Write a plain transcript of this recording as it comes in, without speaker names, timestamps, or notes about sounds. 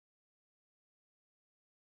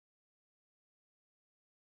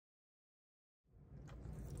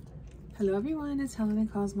Hello everyone, it's Helen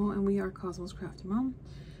Cosmo and we are Cosmo's Crafty Mom.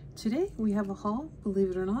 Today we have a haul,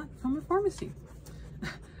 believe it or not, from a pharmacy.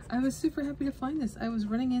 I was super happy to find this. I was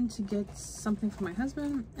running in to get something for my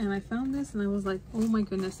husband and I found this and I was like, oh my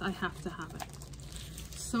goodness, I have to have it.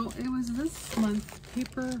 So it was this month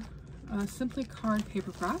paper, Simply Card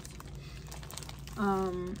Paper Craft.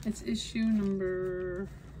 It's issue number,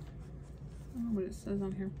 I don't know what it says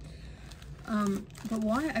on here. But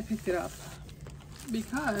why I picked it up?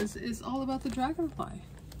 Because it's all about the dragonfly.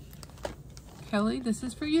 Kelly, this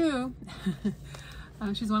is for you.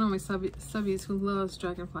 She's one of my subbies who loves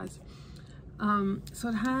dragonflies. So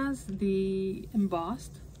it has the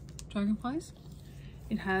embossed dragonflies.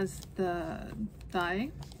 It has the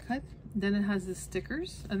die cut. Then it has the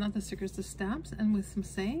stickers, not the stickers, the stamps, and with some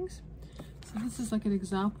sayings. So this is like an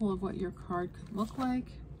example of what your card could look like.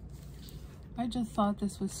 I just thought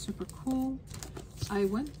this was super cool. I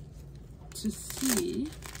went to see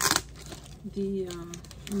the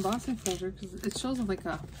embossing folder because it shows like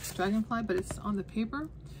a dragonfly, but it's on the paper,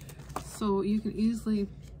 so you can easily,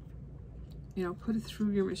 you know, put it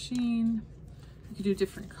through your machine. You could do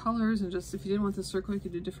different colors, and just if you didn't want the circle, you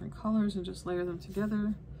could do different colors and just layer them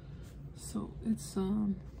together. So it's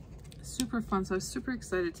super fun. So I was super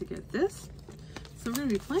excited to get this. So we're gonna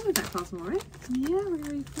be playing with that, Cosmo, right? Yeah, we're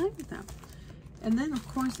gonna be playing with that. And then of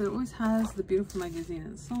course it always has the beautiful magazine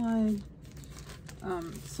inside.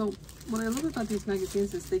 So what I love about these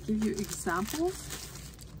magazines is they give you examples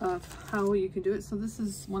of how you can do it. So this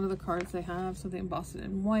is one of the cards they have. So they emboss it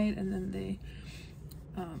in white and then they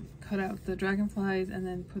cut out the dragonflies and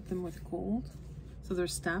then put them with gold. So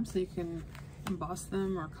there's stamps so you can emboss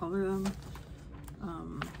them or color them.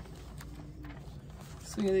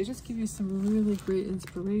 So yeah, they just give you some really great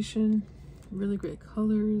inspiration, really great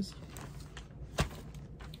colors.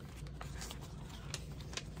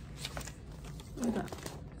 Look at that.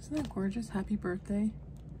 Isn't that gorgeous? Happy birthday.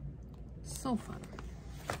 So fun.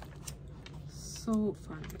 So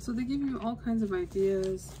fun. So they give you all kinds of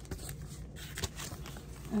ideas.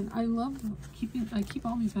 And I love I keep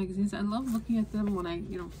all these magazines. I love looking at them when I,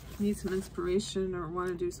 you know, need some inspiration or want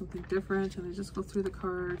to do something different, and I just go through the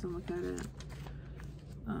cards and look at it.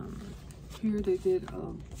 Here they did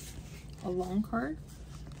a long card,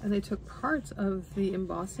 and they took parts of the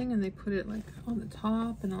embossing and they put it like on the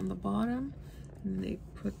top and on the bottom. And they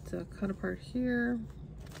put the cut apart here.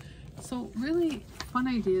 So really fun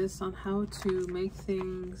ideas on how to make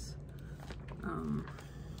things. Don't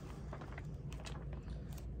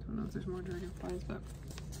know if there's more dragonflies, but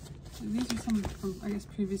these are some from, I guess,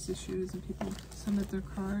 previous issues, and people submit their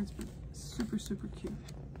cards, but super, super cute.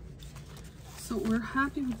 So we're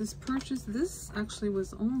happy with this purchase. This actually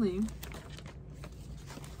was only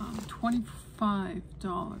 $25,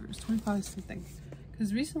 25 something.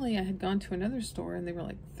 Because recently I had gone to another store and they were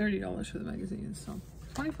like $30 for the magazine. So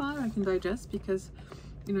 25 I can digest because,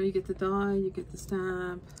 you know, you get the die, you get the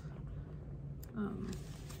stamp.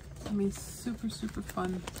 I mean, super, super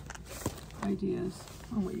fun ideas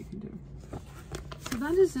on what you can do. So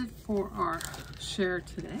that is it for our share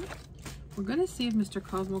today. We're going to see if Mr.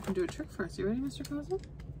 Cosmo can do a trick for us. You ready, Mr. Cosmo?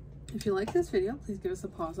 If you like this video, please give us a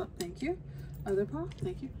paws up. Thank you. Other paw.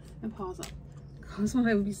 Thank you. And paws up. Cosmo and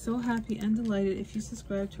I would be so happy and delighted if you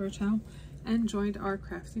subscribed to our channel and joined our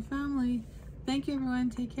crafty family. Thank you, everyone.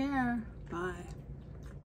 Take care. Bye.